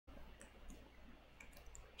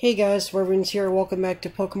Hey guys, Reverend's here. Welcome back to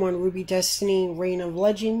Pokemon Ruby Destiny Reign of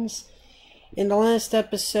Legends. In the last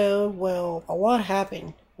episode, well, a lot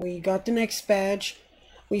happened. We got the next badge.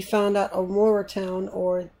 We found out Aurora Town,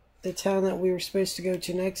 or the town that we were supposed to go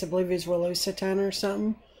to next, I believe it was Rolosa Town or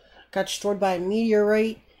something, got destroyed by a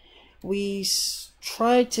meteorite. We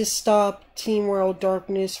tried to stop Team World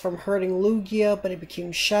Darkness from hurting Lugia, but it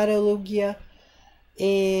became Shadow Lugia.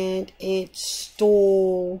 And it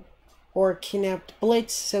stole or kidnapped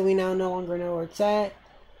Blitz, so we now no longer know where it's at.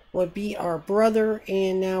 Would be our brother,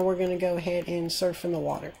 and now we're going to go ahead and surf in the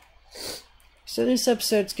water. So this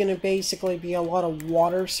episode's going to basically be a lot of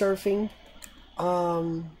water surfing,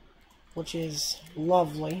 which is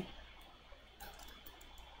lovely.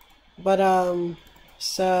 But,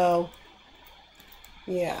 so,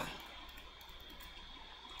 yeah.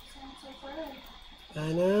 Sounds so fun.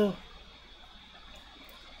 I know.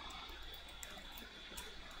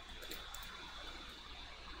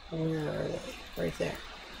 Where are they? Right there.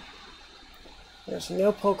 There's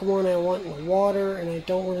no Pokemon I want in the water, and I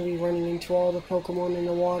don't want to be running into all the Pokemon in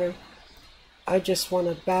the water. I just want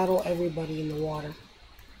to battle everybody in the water.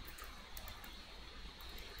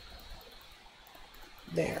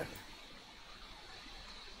 There.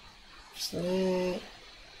 Just that.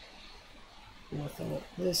 Nothing up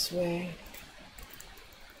this way.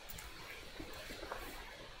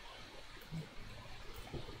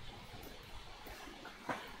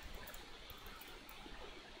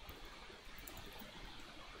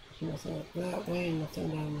 Nothing up that way, nothing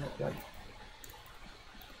down that way.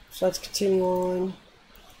 So let's continue on.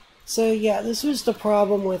 So yeah, this was the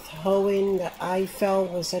problem with Hoenn that I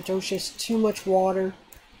felt, was that there was just too much water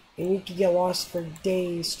and you could get lost for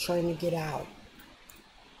days trying to get out.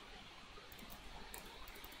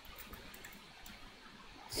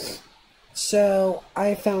 So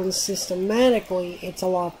I found systematically it's a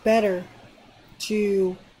lot better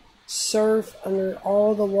to surf under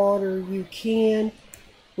all the water you can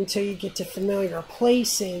until you get to familiar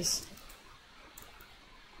places,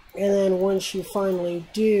 and then once you finally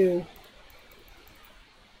do,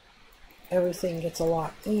 everything gets a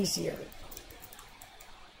lot easier.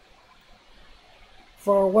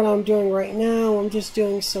 For what I'm doing right now, I'm just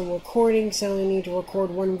doing some recordings. I only need to record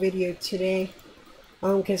one video today,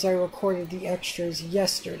 because I recorded the extras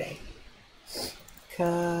yesterday.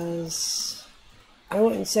 Because I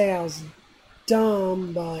wouldn't say I was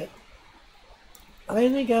dumb, but I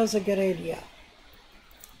think that was a good idea.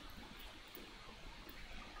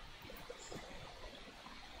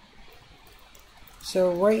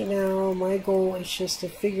 So right now, my goal is just to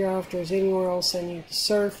figure out if there's anywhere else I need to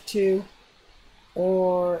surf to,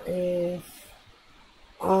 or if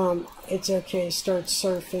it's okay to start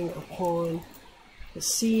surfing upon the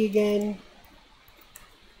sea again.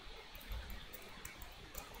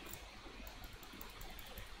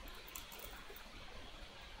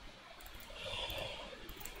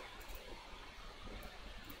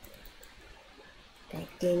 God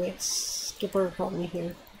damn it, Skipper, help me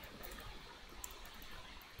here.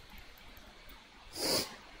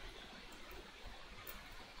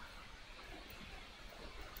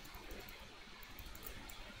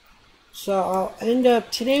 So I'll end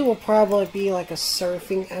up, today will probably be like a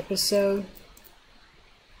surfing episode,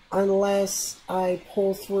 unless I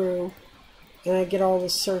pull through and I get all the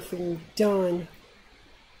surfing done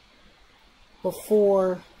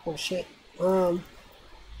before, oh shit,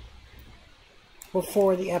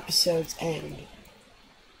 before the episodes end.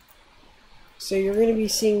 So you're going to be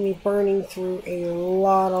seeing me burning through a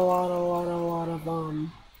lot of,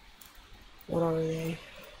 what are they?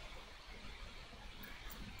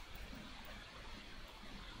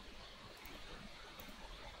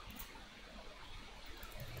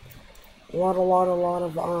 A lot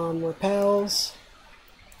of repels.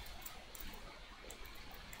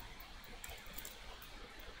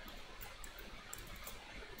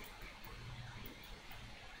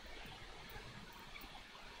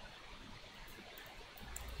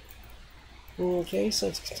 Okay, so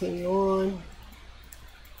let's continue on.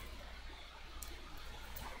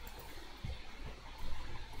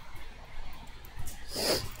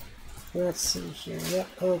 Let's see here. Yep,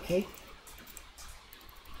 okay.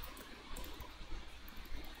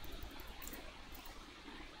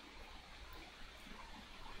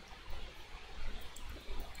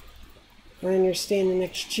 I understand the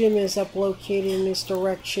next gym is up located in this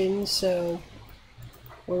direction, so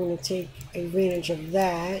we're going to take advantage of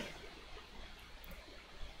that.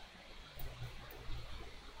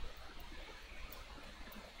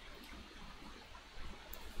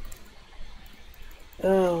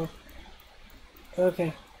 Oh,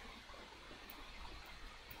 okay.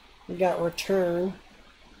 We got return.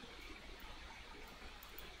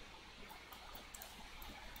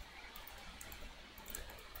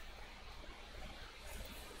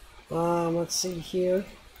 Let's see here.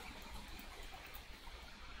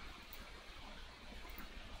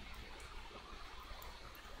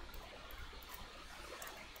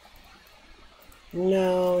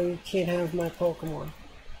 No, you can't have my Pokemon.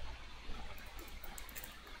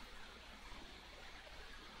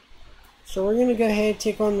 So we're gonna go ahead and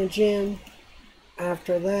take on the gym.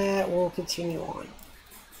 After that, we'll continue on.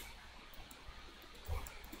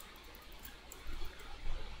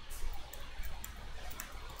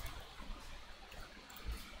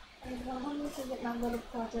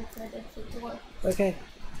 Okay.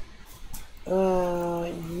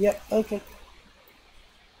 Yep, okay.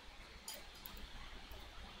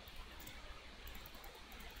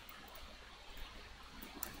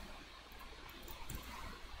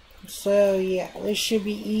 So, yeah, this should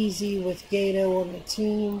be easy with Gato on the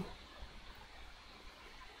team.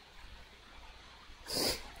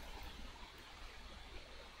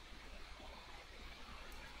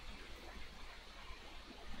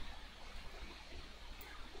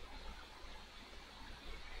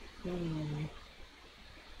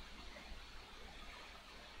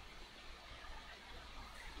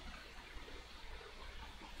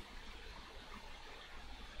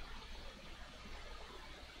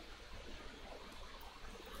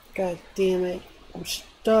 God damn it. I'm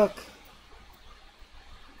stuck.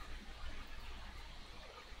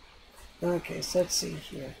 Okay, so let's see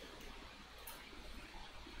here.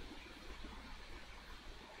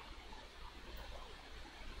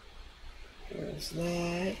 There's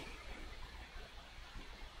that.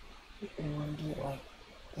 I want to do it like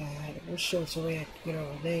that. We'll show us a way I can get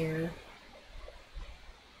over there.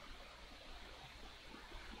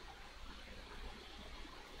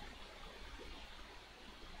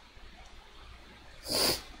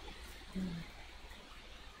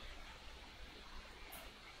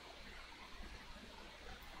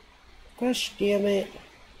 Gosh damn it.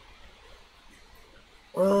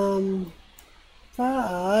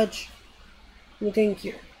 Fudge. Well, thank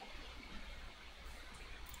you.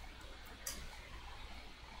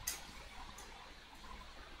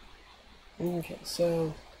 Okay,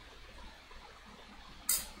 so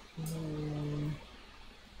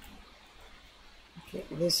okay,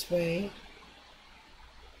 this way.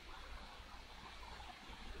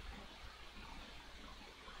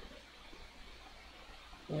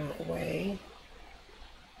 That way.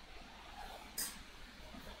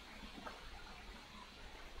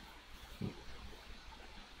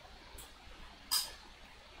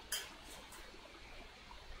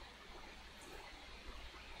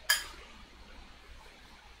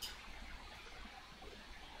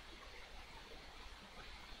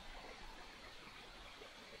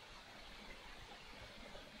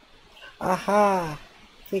 Aha!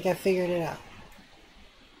 I think I figured it out.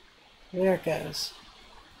 There it goes.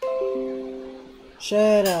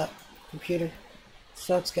 Shut up, computer.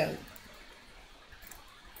 So let's go.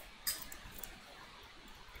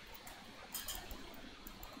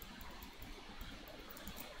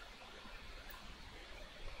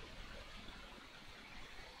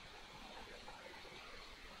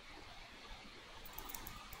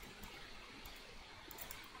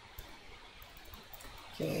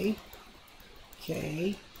 Okay.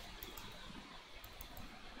 Okay.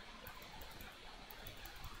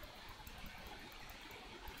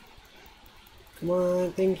 Come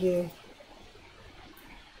on, thank you.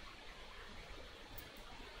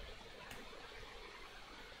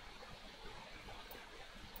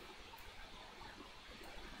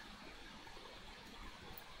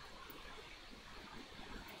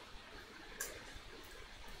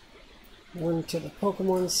 One to the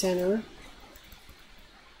Pokemon Center.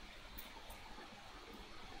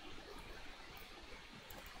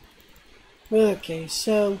 Okay,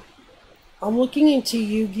 so I'm looking into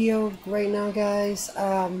Yu-Gi-Oh! Right now, guys.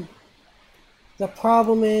 The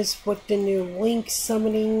problem is with the new Link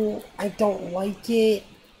summoning, I don't like it.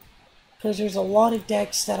 Because there's a lot of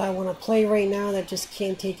decks that I want to play right now that just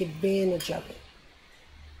can't take advantage of it.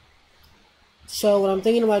 So what I'm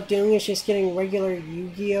thinking about doing is just getting regular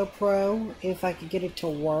Yu-Gi-Oh! Pro, if I could get it to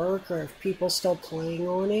work, or if people still playing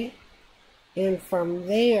on it. And from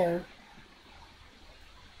there,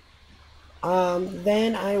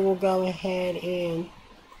 then I will go ahead and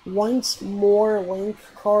once more Link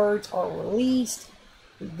cards are released,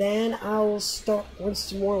 then I'll start,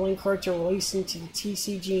 once more Link cards are released into the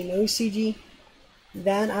TCG and OCG,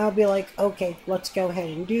 then I'll be like, okay, let's go ahead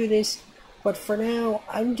and do this. But for now,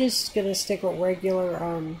 I'm just going to stick with regular,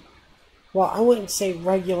 well, I wouldn't say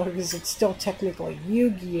regular because it's still technically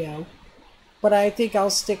Yu-Gi-Oh! But I think I'll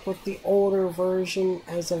stick with the older version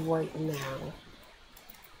as of right now.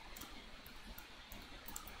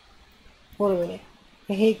 Wait a minute.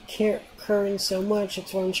 I hate Curran so much,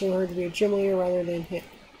 that's why I'm choosing her to be a gym leader rather than him.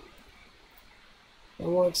 I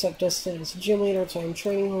won't accept Dustin as a gym leader, so I'm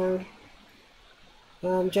training her.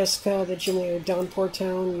 Jessica, the gym leader of Downport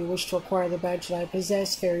Town. You wish to acquire the badge that I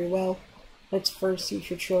possess? Very well. Let's first see if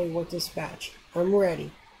you're truly worth this badge. I'm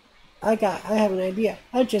ready. I have an idea.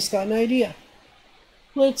 I just got an idea.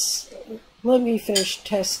 Let me first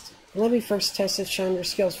test if Chandra's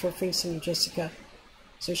skills for facing Jessica,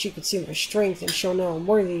 so she can see my strength and she'll know I'm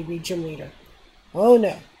worthy to be gym leader. Oh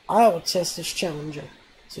no, I will test this challenger,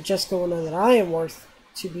 so Jessica will know that I am worth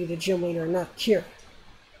to be the gym leader, not Kira.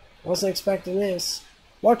 I wasn't expecting this.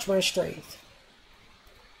 Watch my strength.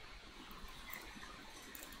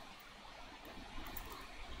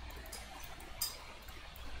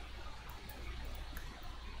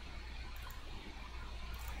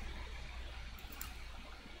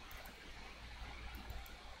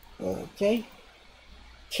 Okay.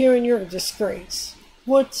 Kieran, you're a disgrace.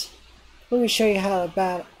 What? Let me show you how to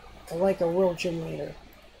battle like a real gym leader.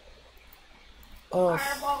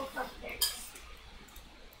 Fireball cupcakes.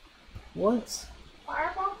 What?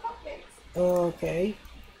 Fireball cupcakes. Okay.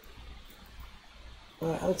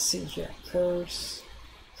 Alright, let's see here. Curse.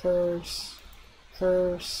 Curse.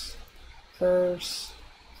 Curse. Curse.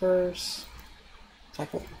 Curse.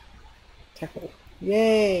 Tackle. Tackle.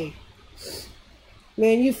 Yay!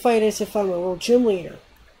 Man, you fight as if I'm a real gym leader.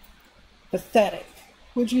 Pathetic.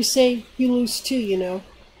 Would you say you lose too, you know?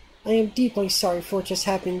 I am deeply sorry for what just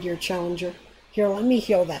happened to your challenger. Here, let me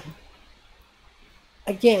heal them.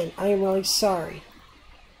 Again, I am really sorry.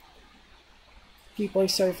 Deeply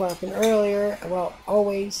sorry for what happened earlier. Well,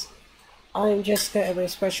 always. I am Jessica, and my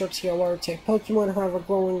specialty are water type Pokemon. However,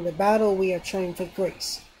 growing the battle, we are trying for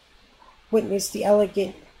grace. Witness the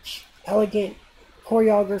elegant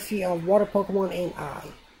choreography of water Pokemon and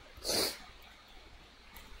I.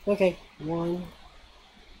 Okay, 1,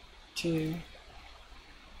 2,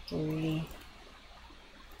 3,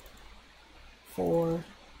 4,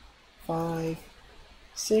 5,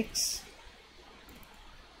 6.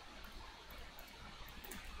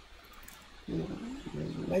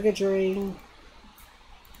 Mega Drain.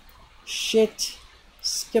 Shit.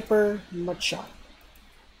 Skipper. Mudshot.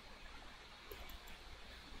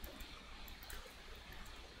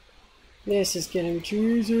 This is getting too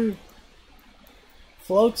easy.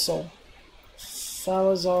 Floatzel.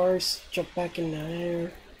 Salazar's. Jump back in the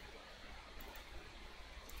air.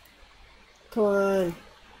 Come on.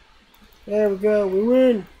 There we go. We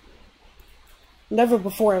win. Never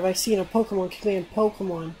before have I seen a Pokemon command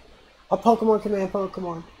Pokemon. A Pokemon command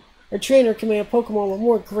Pokemon. A trainer command Pokemon with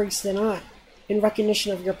more grace than I. In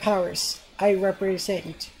recognition of your powers, I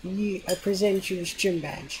present you this gym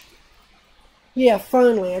badge. Yeah,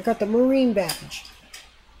 finally, I got the Marine badge.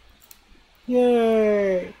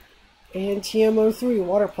 Yay! And TMO3,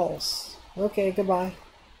 Water Pulse. Okay, goodbye.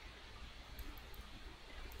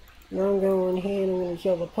 Now I'm going ahead and I'm going to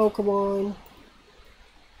kill the Pokemon.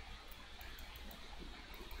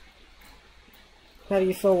 How do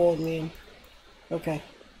you feel, old man? Okay.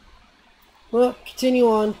 Well, continue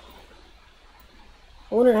on.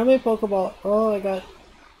 I wonder how many Pokeball... Oh, I got...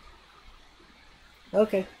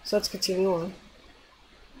 Okay, so let's continue on.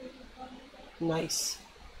 Nice.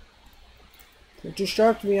 Don't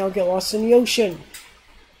distract me, I'll get lost in the ocean.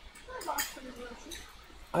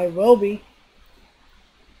 I will be.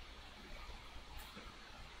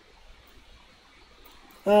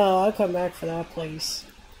 Oh, I'll come back for that place.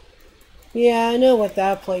 Yeah, I know what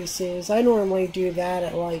that place is. I normally do that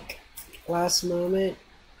at, like, last moment.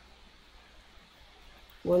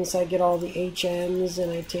 Once I get all the HMs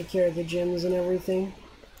and I take care of the gyms and everything.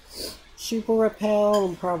 Super Repel,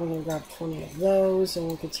 I'm probably going to grab 20 of those and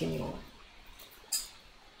we'll continue on.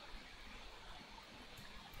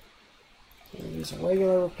 Use a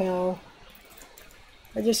regular Repel.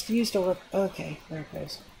 I just used a okay, there it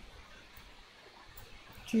goes.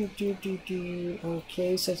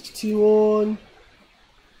 Okay, so that's 2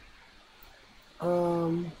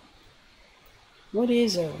 on. What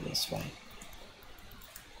is over this way?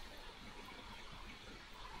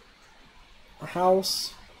 A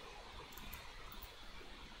house.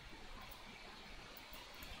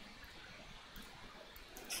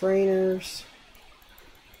 Trainers.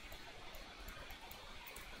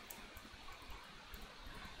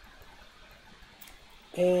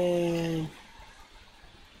 And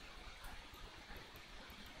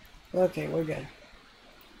okay, we're good.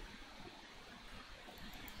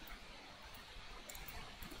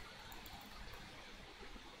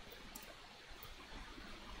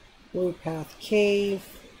 Blue Path Cave.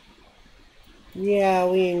 Yeah,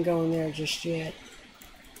 we ain't going there just yet.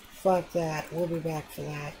 Fuck that. We'll be back for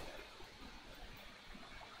that.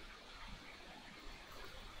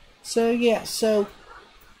 So yeah, so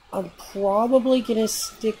I'm probably gonna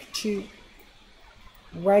stick to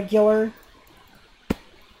regular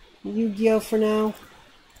Yu-Gi-Oh for now.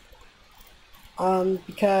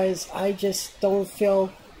 Because I just don't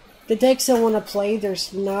feel the decks I want to play,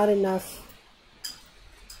 there's not enough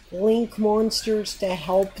Link monsters to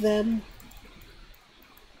help them.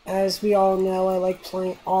 As we all know, I like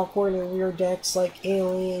playing awkward and weird decks like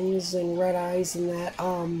Aliens and Red Eyes and that.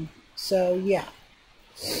 So yeah.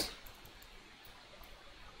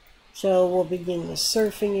 So we'll begin the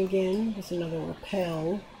surfing again with another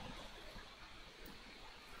repel.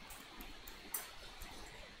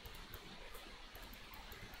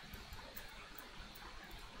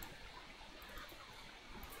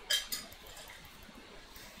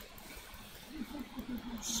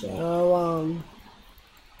 So,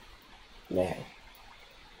 yeah.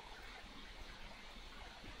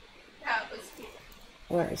 That was cute.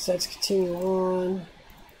 Alright, so let's continue on.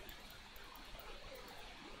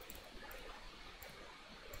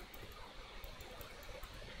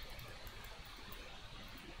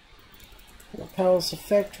 Repel's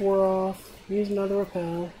effect wore off. Use another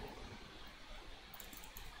repel.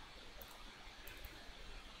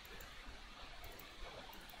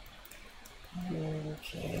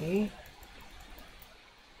 Okay.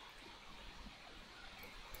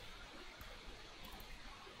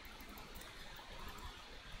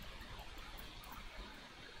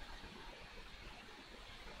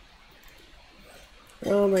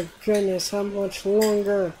 Oh my goodness, how much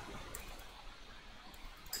longer?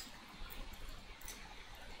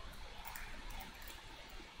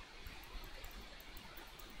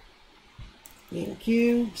 Thank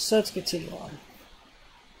you. So let's continue on.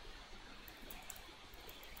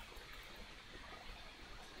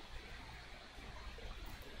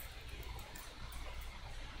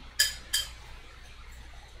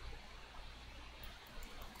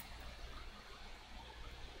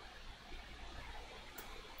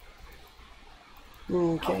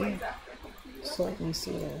 Okay. So let me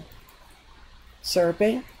see there.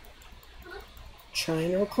 Serpent.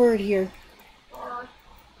 Trying to record here.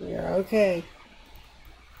 You're okay.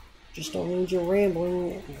 Just don't need you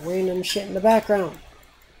rambling random shit in the background.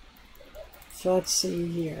 So let's see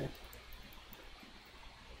here.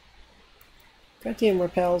 Goddamn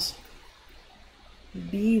repels.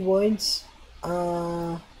 B Woods.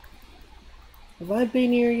 Have I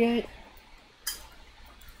been here yet?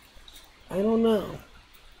 I don't know.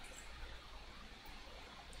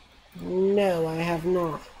 No, I have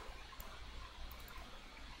not.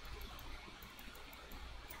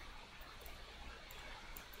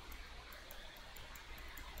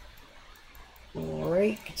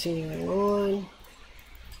 Alright, continuing on.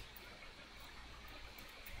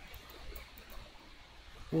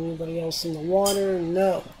 Anybody else in the water?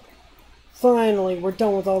 No. Finally, we're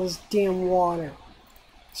done with all this damn water.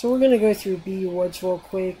 So we're going to go through B Woods real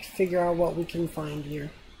quick, figure out what we can find here.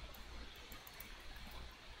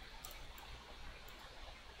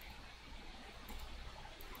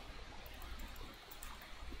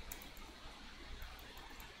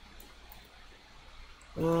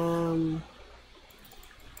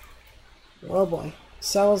 Oh boy.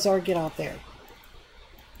 Salazar, get out there.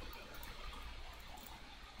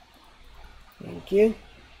 Thank you.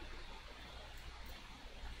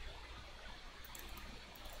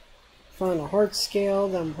 Find a heart scale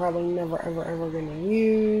that I'm probably never ever going to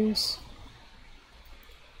use.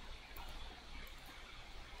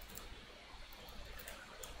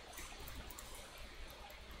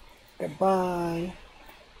 Goodbye.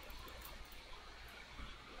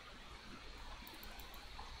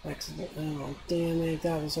 Accident. Oh, damn it.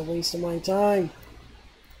 That was a waste of my time.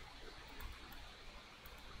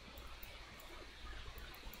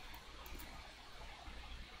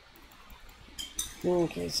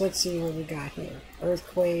 Okay, so let's see what we got here.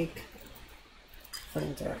 Earthquake.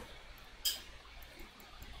 Flamethrower.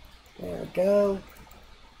 There we go.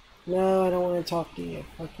 No, I don't want to talk to you.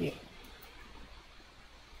 Fuck you.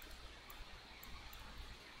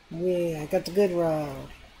 Yeah, I got the good rod.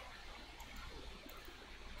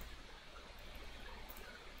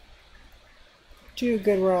 Two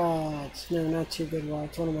good rods. No, not two good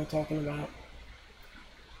rods. What am I talking about?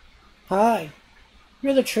 Hi.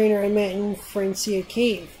 You're the trainer I met in Francia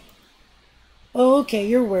Cave. Oh, okay,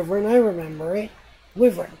 you're Wyvern. I remember it.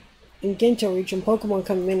 Wyvern. In Gento region, Pokemon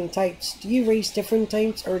come in many types. Do you raise different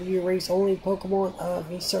types, or do you raise only Pokemon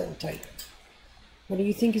of a certain type? What do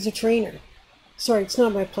you think is a trainer? Sorry, it's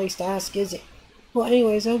not my place to ask, is it? Well,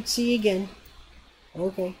 anyways, I hope to see you again.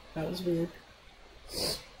 Okay, that was weird.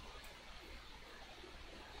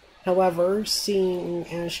 However, seeing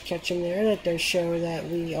Ash Ketchum there, that does show that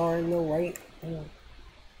we are in the right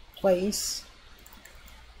place.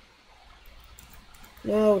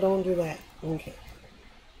 No, don't do that. Okay.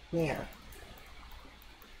 There.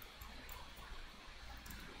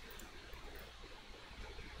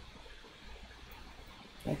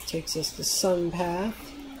 That takes us to Sun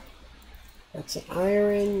Path. That's an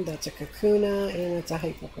iron, that's a Kakuna, and that's a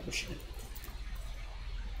Hyper Potion.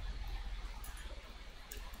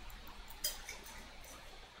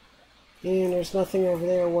 And there's nothing over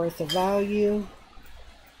there worth of value.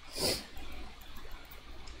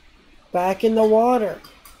 Back in the water.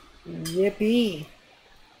 Yippee.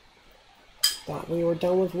 Thought we were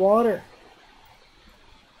done with water.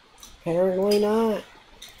 Apparently not.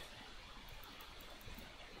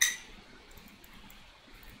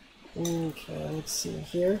 Okay, let's see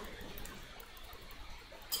here.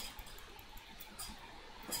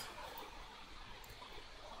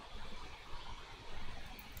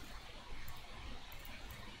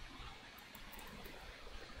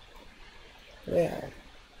 There.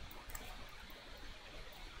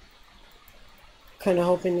 Kind of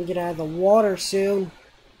hoping to get out of the water soon.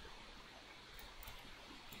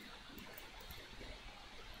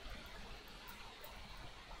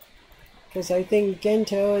 Because I think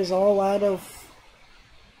Gento is all out of...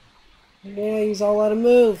 Yeah, he's all out of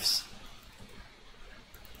moves.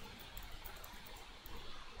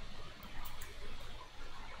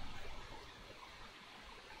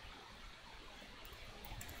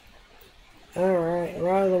 Alright, we're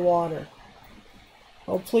out of the water.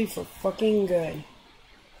 Hopefully for fucking good.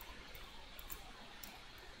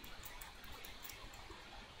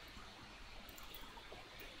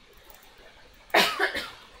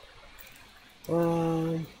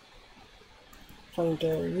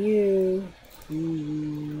 Planter you.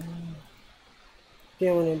 Didn't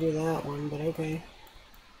want to do that one, but okay.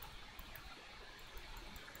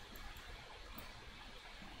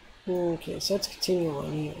 Okay, so let's continue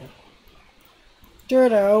on here.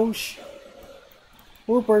 Dirtos.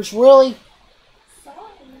 Whoopers, really?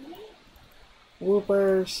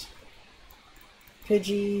 Whoopers.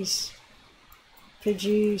 Pidgeys.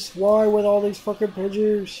 Pidgeys. Why with all these fucking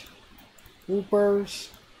Pidgeys? Whoopers.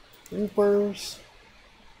 Whoopers.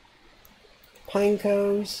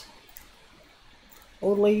 Pinecos.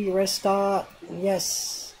 Old lady, rest stop.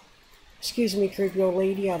 Yes. Excuse me, creepy old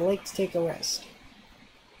lady. I'd like to take a rest.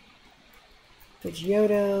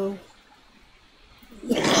 Pidgeotto.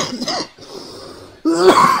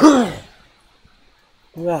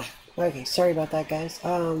 Okay, sorry about that, guys.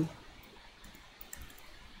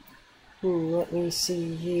 Let me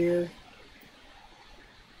see here.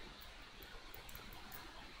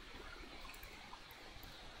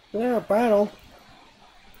 Yeah, battle.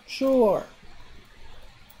 Sure.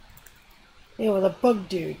 Yeah, with a bug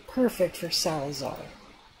dude. Perfect for Salazar.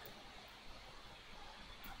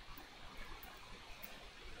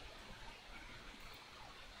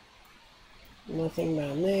 Nothing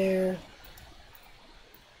down there.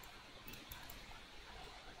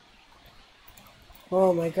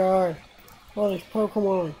 Oh my god. Oh, there's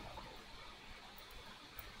Pokemon.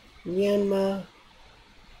 Yanma.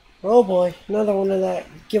 Oh boy, another one of that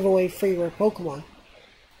giveaway free rare Pokemon.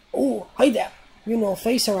 Oh, hi there. You know a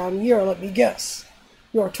face around here, let me guess.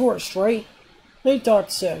 You're a tourist, right? I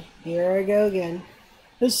thought so. Here I go again.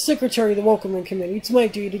 As Secretary of the Welcoming Committee, it's my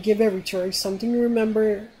duty to give every tourist something to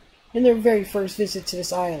remember in their very first visit to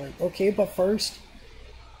this island. Okay, but first,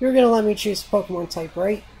 you're gonna let me choose Pokemon type,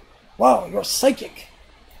 right? Wow, you're psychic!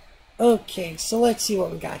 Okay, so let's see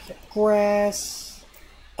what we got here. Grass.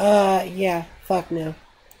 Yeah, fuck no.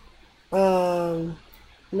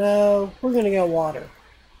 No, we're gonna go water.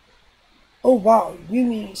 Oh wow, you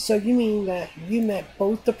mean that you met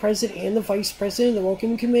both the president and the vice president of the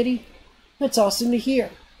welcoming committee? That's awesome to hear.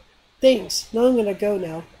 Thanks. Now I'm gonna go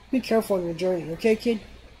now. Be careful on your journey, okay, kid?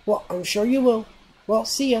 Well, I'm sure you will. Well,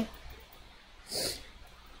 see ya.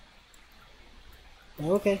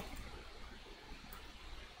 Okay.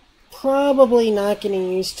 Probably not gonna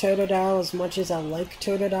use Totodile as much as I like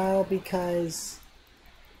Totodile because,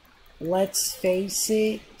 let's face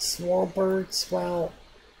it, Swampert's, well,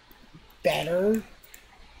 better.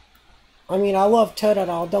 I mean, I love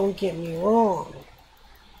Totodile, don't get me wrong.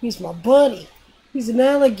 He's my buddy. He's an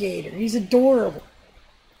alligator. He's adorable.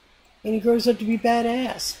 And he grows up to be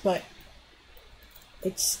badass, but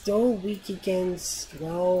it's still weak against,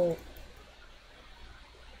 well,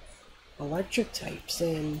 electric types.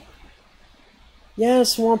 And yeah,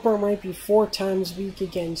 Swampert might be 4 times weak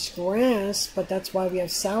against grass, but that's why we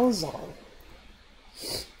have Salazar.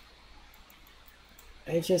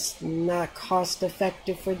 It's just not cost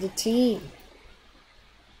effective for the team.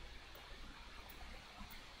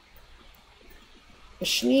 A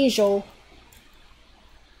Sneasel.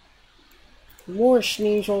 More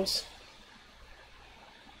Sneasels.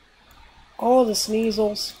 All the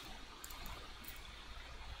Sneasels.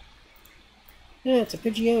 Yeah, it's a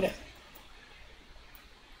Pidgeotto.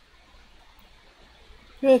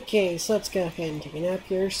 Okay, so let's go ahead and take a nap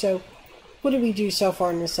here. So, what did we do so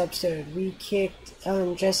far in this episode? We kicked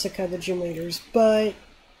Jessica, the gym leader's butt.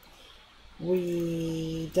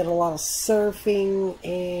 We did a lot of surfing,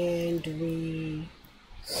 and we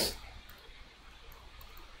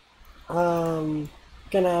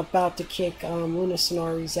about to kick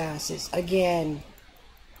Lunasonari's asses again.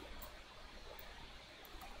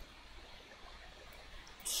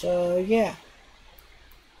 So yeah.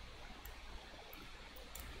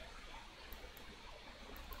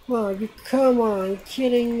 Oh, come on, you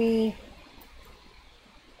kidding me?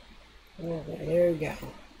 Okay, there we go.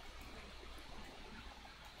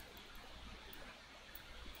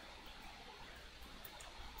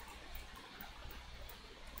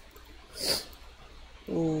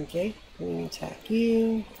 Okay, let me attack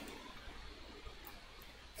you.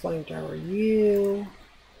 Flying tower you.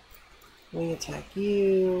 Let me attack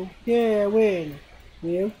you. Yeah, win.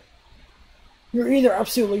 You? You're either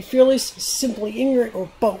absolutely fearless, simply ignorant, or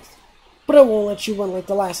both. But I won't let you win like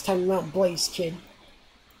the last time in Mount Blaze, kid.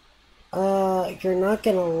 You're not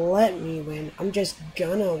gonna let me win. I'm just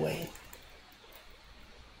gonna win.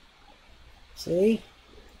 See?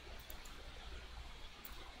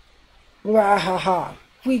 Wahaha.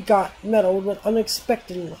 We got meddled with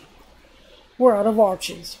unexpectedly. We're out of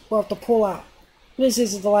options. We'll have to pull out. This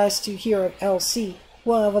isn't the last you hear of LC.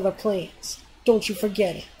 We'll have other plans. Don't you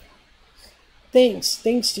forget it.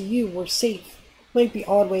 Thanks to you, we're safe. Might be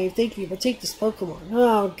odd way of thinking, but take this Pokemon.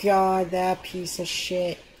 Oh god, that piece of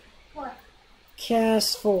shit. What?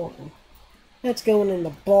 Castform. That's going in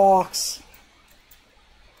the box.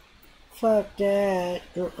 Fuck that.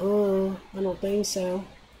 I don't think so.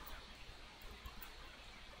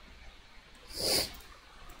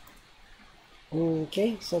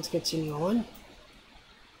 Okay, so let's continue on.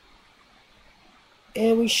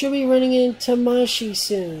 And we should be running into Mashi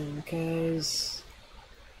soon, because...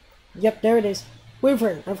 Yep, there it is.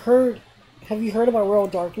 Wyvern, have you heard about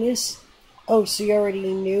World Darkness? Oh, so you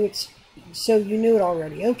already knew it's... So you knew it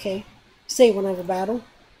already, okay. Say when I have a battle.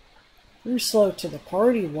 You're slow to the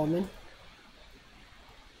party, woman.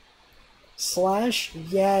 Slash?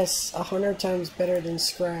 Yes, 100 times better than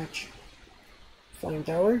Scratch. Flying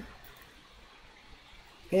Tower.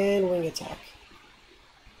 And Wing Attack.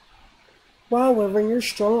 Wow, Wyvern, you're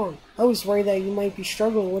strong. I was worried that you might be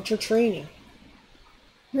struggling with your training.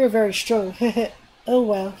 You're very strong. Oh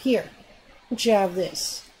well, here. Let you have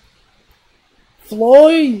this.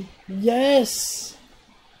 Fly! Yes!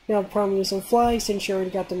 Now promise you'll fly since you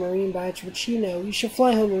already got the Marine badge, which you know. You should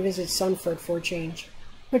fly home and visit Sunford for a change.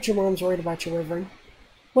 But your mom's worried about you, Wyvern.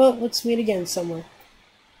 Well, let's meet again somewhere.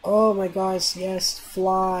 Oh my gosh, yes,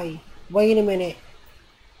 fly. Wait a minute.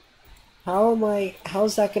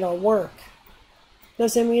 How's that gonna work?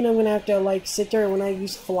 Does that mean I'm gonna have to, like, sit there and when I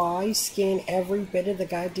use fly, scan every bit of the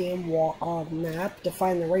goddamn map to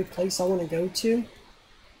find the right place I want to go to?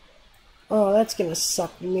 Oh, that's gonna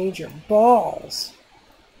suck major balls.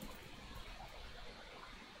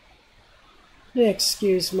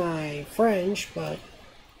 Excuse my French, but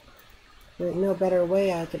there's no better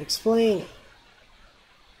way I could explain it.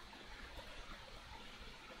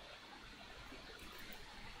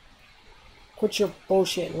 Quit your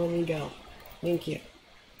bullshit and let me go. Thank you.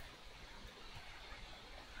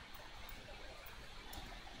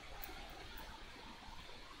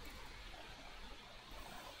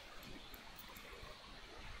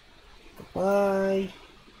 Goodbye.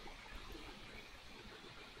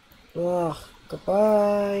 Ugh,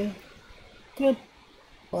 goodbye.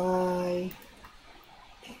 Goodbye.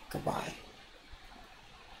 Goodbye.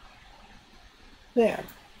 There.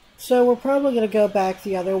 So we're probably going to go back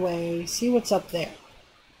the other way, see what's up there.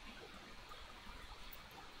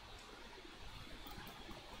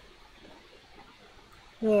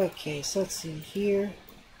 Okay, so let's see here.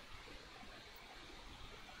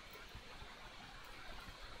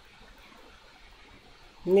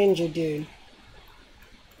 Ninja dude.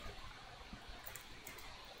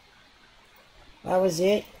 That was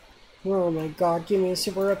it? Oh my god, give me a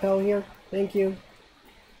super repel here. Thank you.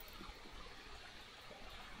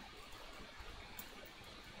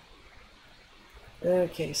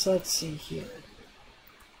 Okay, so let's see here.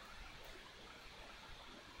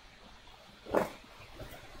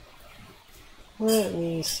 Let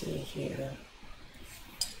me see here.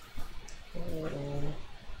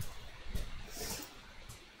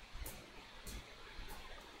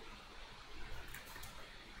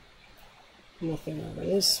 Nothing over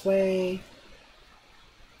this way.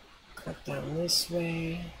 Cut down this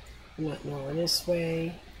way. Not nowhere this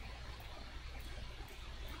way.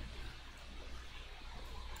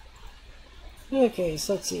 Okay,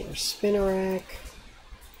 so let's see here. Spinarak,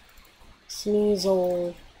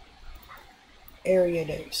 Sneasel,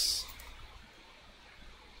 Ariados.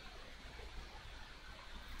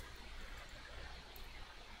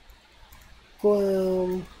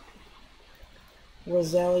 Gloom,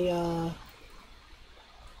 Roselia,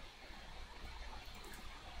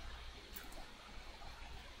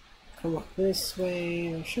 come up this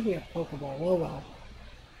way. There should be a Pokeball. Oh well.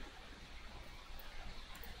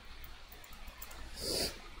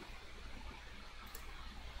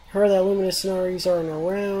 Heard that Luminous aren't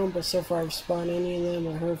around, but so far I've spawned any of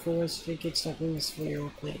them. I heard for us to get stuck in this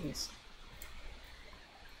video planes.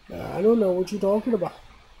 I don't know what you're talking about.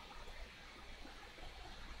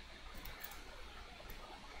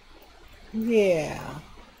 Yeah.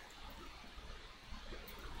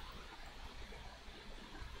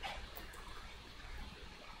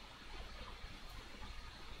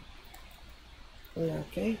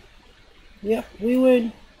 Okay. Yep, we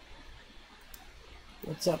would.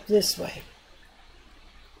 What's up this way?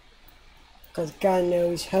 Because God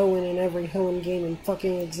knows Hoenn in every Hoenn game in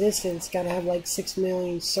fucking existence gotta have like 6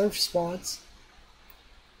 million surf spots.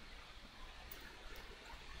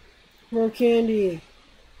 More candy.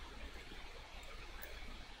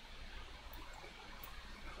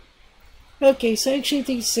 Okay, so I actually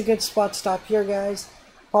think it's a good spot to stop here, guys.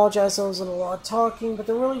 Apologize, there wasn't a lot of talking, but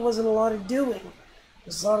there really wasn't a lot of doing.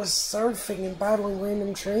 There's a lot of surfing and battling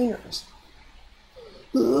random trainers.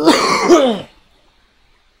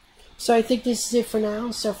 So I think this is it for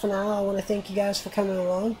now. So for now, I want to thank you guys for coming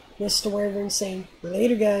along. Mr. Wyvern saying,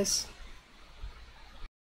 later, guys.